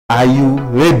Are you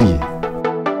ready?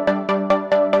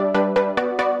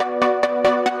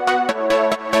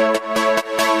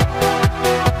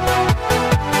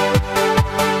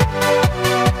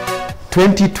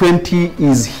 "2020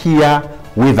 is here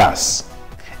with us.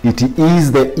 It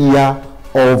is the year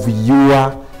of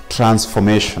your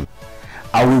transformation.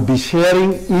 I will be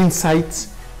sharing insights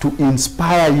to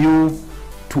inspire you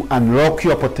to unlock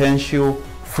your potential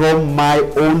from my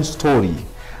own story.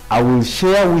 I will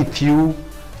share with you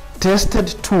tested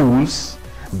tools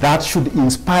that should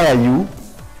inspire you,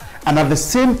 and at the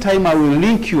same time I will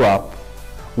link you up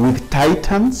with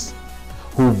titans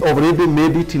who've already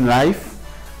made it in life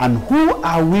and who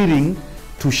are willing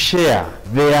to share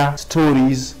their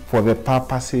stories for the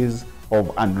purposes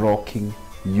of unlocking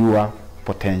your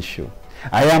potential.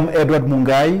 I am Edward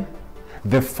Mungai,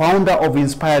 the founder of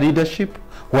Inspire Leadership,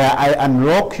 where I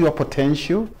unlock your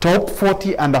potential, top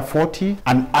 40 under 40,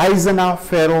 an Eisner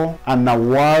Fellow and a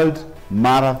World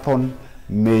Marathon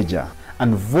Major,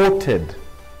 and voted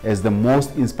as the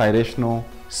most inspirational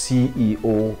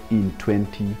CEO in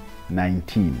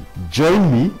 2019.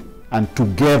 Join me and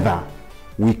together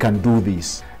we can do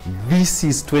this. This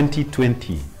is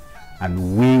 2020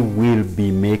 and we will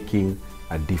be making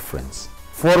a difference.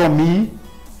 Follow me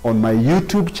on my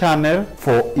YouTube channel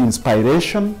for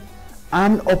inspiration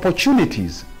and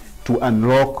opportunities to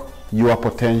unlock your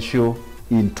potential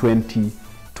in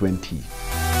 2020.